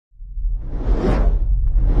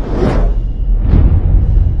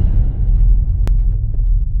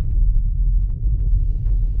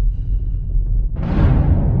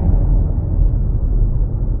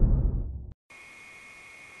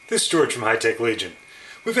This is George from High Tech Legion.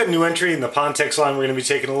 We've got a new entry in the Phanteks line we're going to be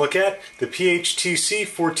taking a look at, the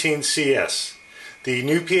PH-TC14CS. The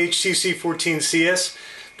new PH-TC14CS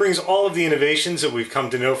brings all of the innovations that we've come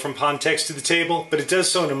to know from Phanteks to the table, but it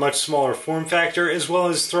does so in a much smaller form factor, as well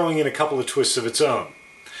as throwing in a couple of twists of its own.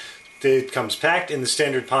 It comes packed in the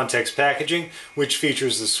standard Phanteks packaging, which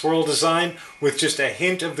features the swirl design with just a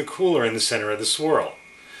hint of the cooler in the center of the swirl.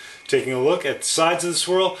 Taking a look at the sides of the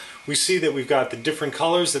swirl, we see that we've got the different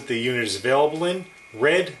colors that the unit is available in: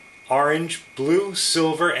 red, orange, blue,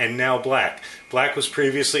 silver, and now black. Black was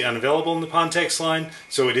previously unavailable in the Phanteks line,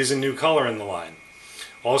 so it is a new color in the line.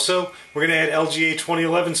 Also, we're going to add LGA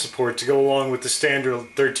 2011 support to go along with the standard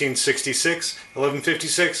 1366,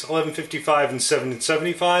 1156, 1155, and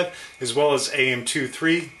 775, as well as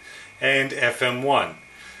AM23 and FM1.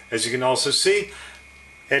 As you can also see,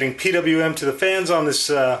 adding PWM to the fans on this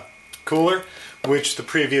cooler, which the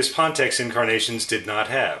previous Phanteks incarnations did not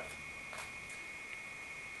have.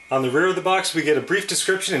 On the rear of the box, we get a brief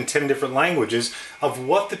description in 10 different languages of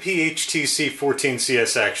what the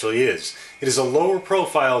PH-TC14CS actually is. It is a lower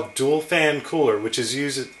profile dual fan cooler which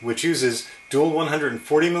uses dual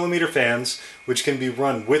 140mm fans, which can be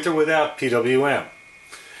run with or without PWM.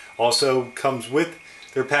 Also comes with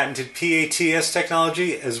their patented PATS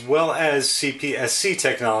technology as well as CPSC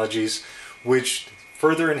technologies, which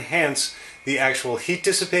further enhance the actual heat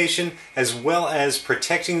dissipation as well as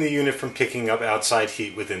protecting the unit from picking up outside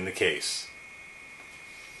heat within the case.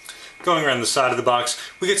 Going around the side of the box,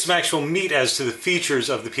 we get some actual meat as to the features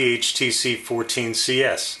of the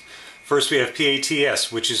PH-TC14CS. First we have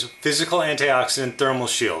PATS, which is Physical Antioxidant Thermal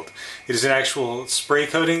Shield. It is an actual spray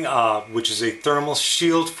coating, which is a thermal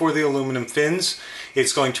shield for the aluminum fins.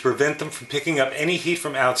 It's going to prevent them from picking up any heat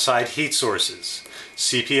from outside heat sources.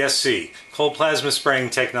 CPSC, Cold Plasma Spraying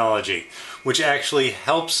Technology, which actually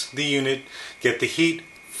helps the unit get the heat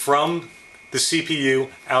from the CPU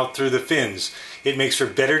out through the fins. It makes for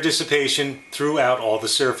better dissipation throughout all the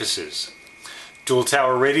surfaces. Dual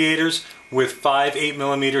tower radiators with 5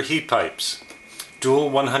 8mm heat pipes. Dual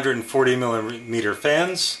 140mm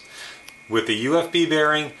fans with a UFB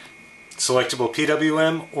bearing, selectable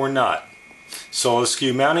PWM or not. Solo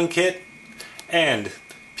skew mounting kit, and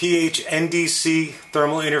PH-NDC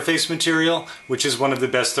thermal interface material, which is one of the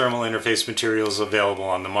best thermal interface materials available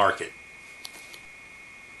on the market.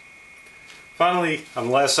 Finally, on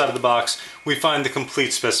the last side of the box, we find the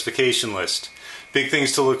complete specification list. Big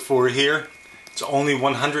things to look for here. It's only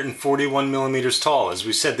 141mm tall. As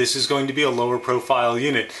we said, this is going to be a lower profile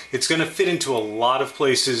unit. It's going to fit into a lot of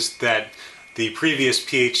places that the previous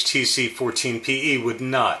PH-TC14PE would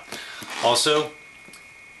not. Also,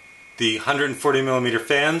 the 140mm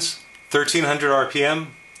fans, 1300 RPM.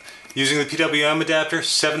 Using the PWM adapter,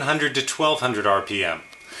 700 to 1200 RPM.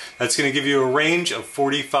 That's going to give you a range of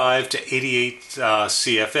 45 to 88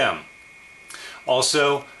 CFM.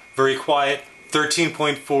 Also, very quiet,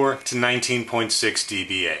 13.4 to 19.6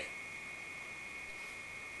 dBA.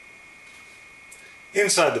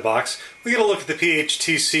 Inside the box, we get a look at the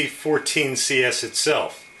PH-TC14CS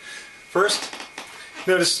itself. First,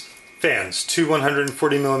 notice fans, two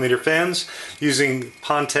 140mm fans using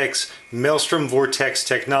Phanteks Maelstrom Vortex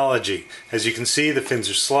technology. As you can see, the fins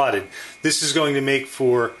are slotted. This is going to make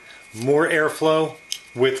for more airflow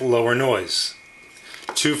with lower noise.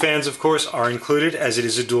 Two fans, of course, are included as it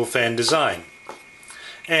is a dual fan design.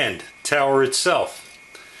 And tower itself.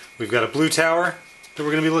 We've got a blue tower that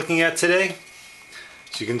we're going to be looking at today.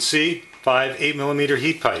 As you can see, 5 8mm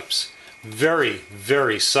heat pipes. Very,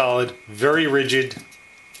 very solid, very rigid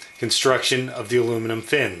construction of the aluminum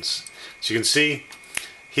fins. As you can see,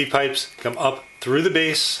 heat pipes come up through the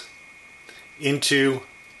base into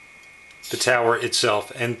the tower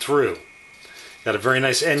itself and through. Got a very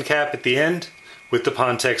nice end cap at the end with the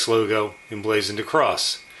Phanteks logo emblazoned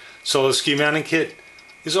across. Solo skew mounting kit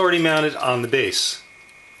is already mounted on the base.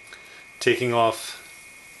 Taking off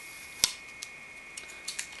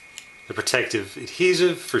the protective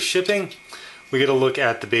adhesive for shipping, we get a look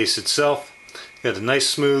at the base itself. Got a nice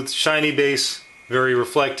smooth shiny base, very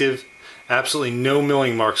reflective, absolutely no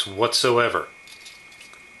milling marks whatsoever.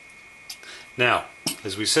 Now,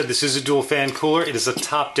 as we said, this is a dual fan cooler. It is a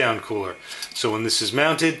top-down cooler. So when this is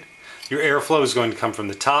mounted, your airflow is going to come from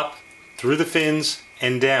the top, through the fins,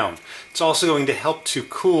 and down. It's also going to help to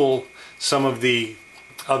cool some of the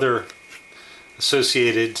other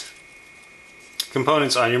associated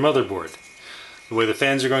components on your motherboard. The way the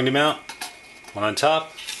fans are going to mount, one on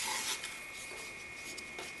top,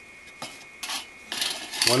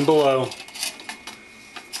 one below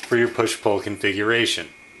for your push-pull configuration.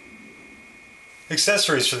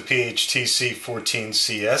 Accessories for the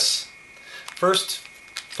PH-TC14CS. First,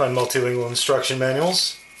 find multilingual instruction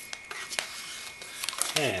manuals.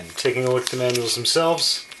 And taking a look at the manuals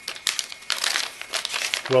themselves,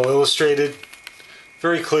 well illustrated,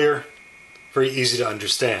 very clear, very easy to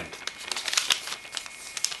understand.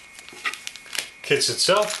 Kits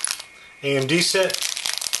itself, AMD set,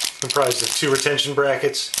 comprised of 2 retention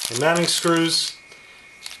brackets and mounting screws.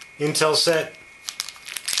 Intel set,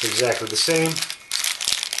 exactly the same.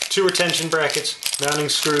 2 retention brackets, mounting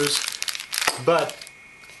screws, but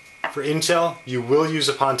for Intel you will use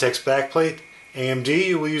a Phanteks backplate. AMD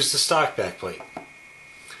you will use the stock backplate.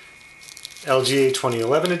 LGA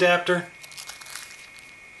 2011 adapter,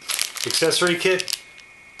 accessory kit,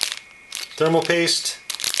 thermal paste,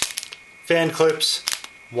 fan clips,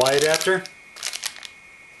 Y adapter,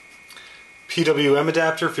 PWM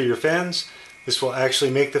adapter for your fans. This will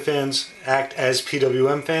actually make the fans act as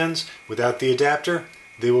PWM fans. Without the adapter,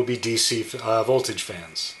 they will be DC voltage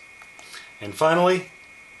fans. And finally,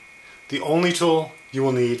 the only tool you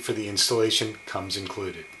will need for the installation comes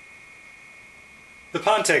included. The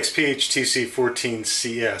Phanteks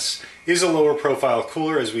PH-TC14CS is a lower profile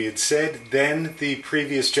cooler, as we had said, than the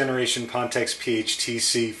previous generation Phanteks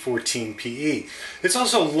PH-TC14PE. It's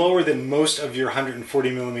also lower than most of your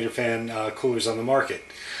 140mm fan coolers on the market.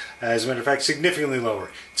 As a matter of fact, significantly lower.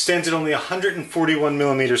 It stands at only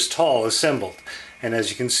 141mm tall assembled. And as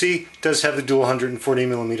you can see, it does have the dual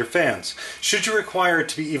 140mm fans. Should you require it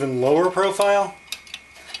to be even lower profile,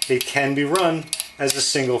 it can be run as a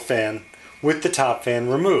single fan with the top fan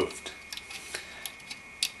removed.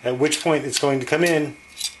 At which point it's going to come in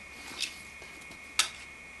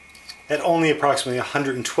at only approximately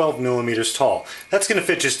 112mm tall. That's going to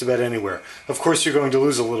fit just about anywhere. Of course you're going to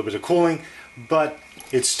lose a little bit of cooling, but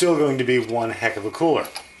it's still going to be one heck of a cooler.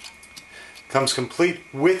 Comes complete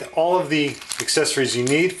with all of the accessories you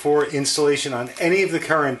need for installation on any of the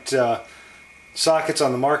current sockets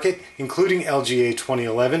on the market, including LGA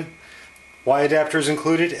 2011. Y adapter is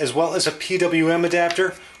included, as well as a PWM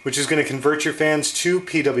adapter, which is going to convert your fans to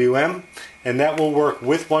PWM, and that will work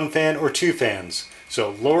with 1 fan or 2 fans.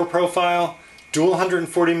 So lower profile, dual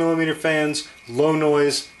 140mm fans, low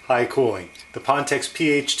noise, high cooling. The Phanteks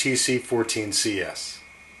PH-TC14CS.